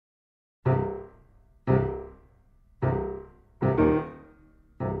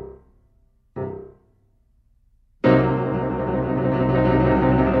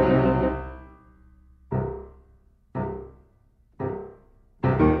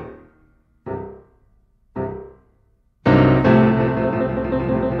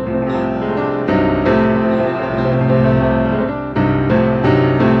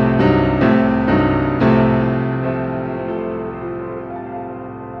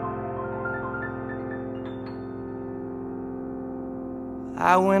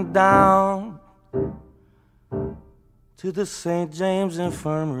I went down to the St. James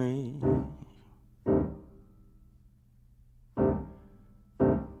Infirmary.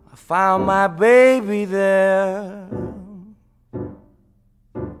 I found my baby there.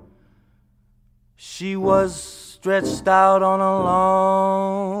 She was stretched out on a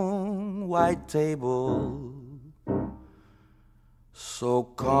long white table, so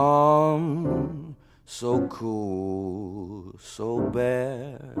calm, so cool, so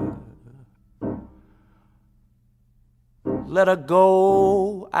bare. Let her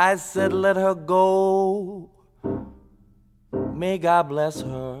go, I said, let her go. May God bless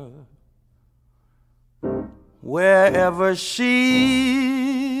her, wherever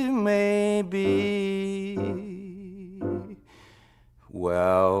she may be.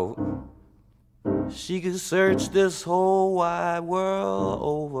 Well, she could search this whole wide world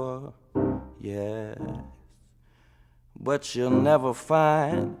over, yes, but she'll never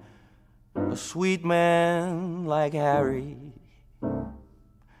find a sweet man like Harry.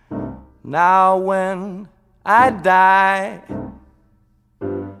 Now when I die,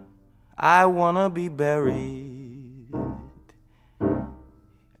 I wanna be buried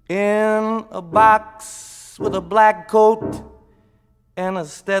in a box with a black coat and a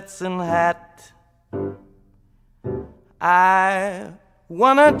Stetson hat. I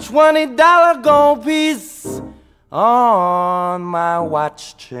want a $20 gold piece on my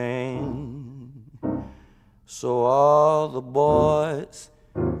watch chain, so all the boys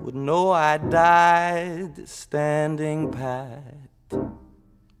would know I died standing pat.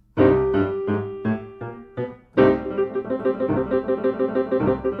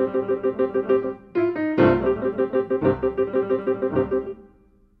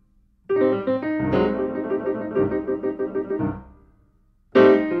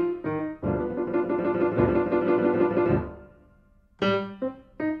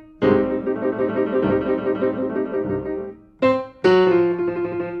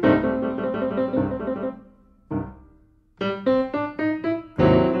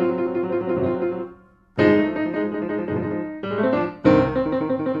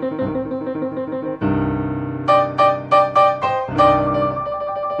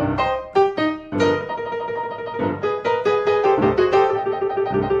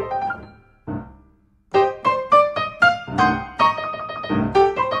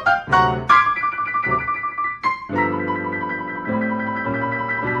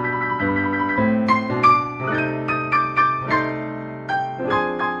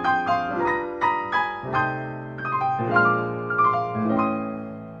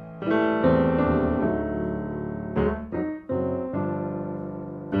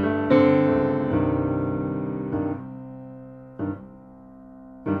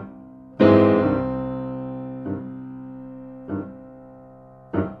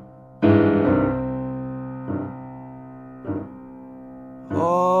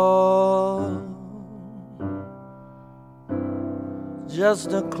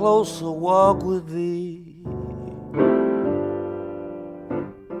 Just a closer walk with thee,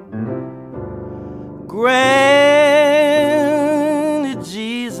 granted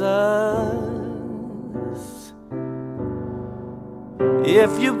Jesus,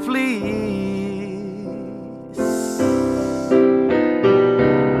 if you please.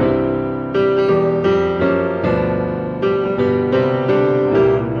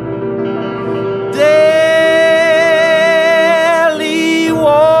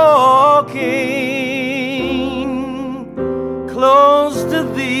 Close to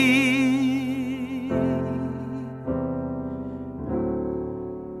thee,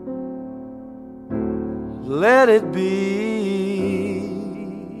 let it be,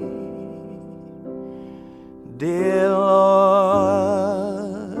 dear Lord,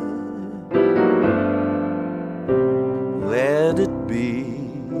 let it be.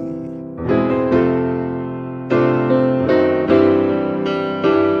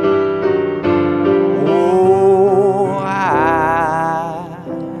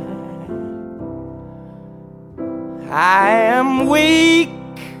 I am weak,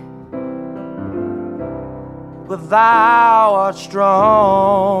 but thou art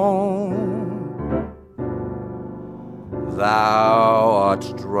strong. Thou art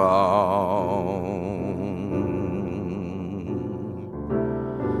strong.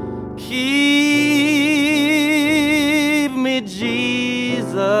 Keep me,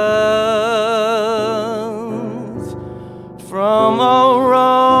 Jesus, from a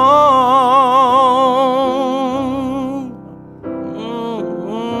wrong.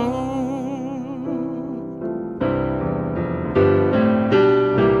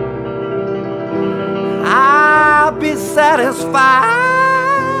 I'll be satisfied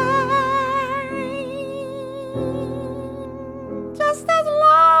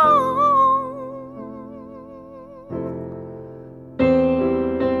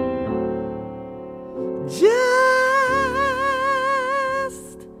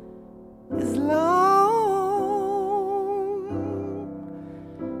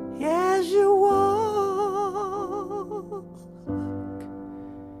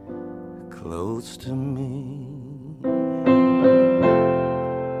close to me.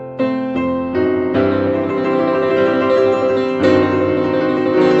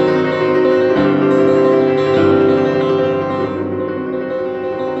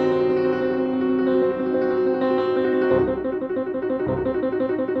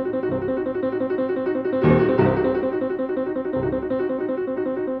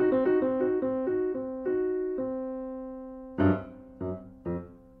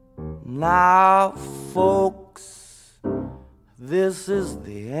 Now, folks, this is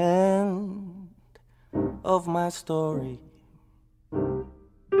the end of my story.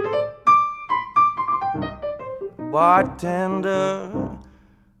 Bartender,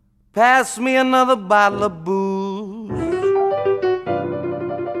 pass me another bottle of booze.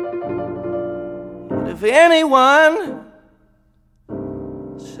 And if anyone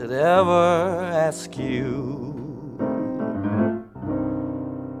should ever ask you,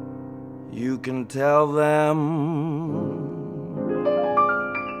 you can tell them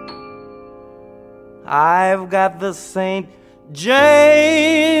I've got the St.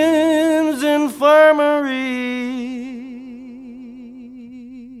 James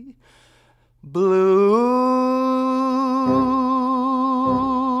Infirmary blues.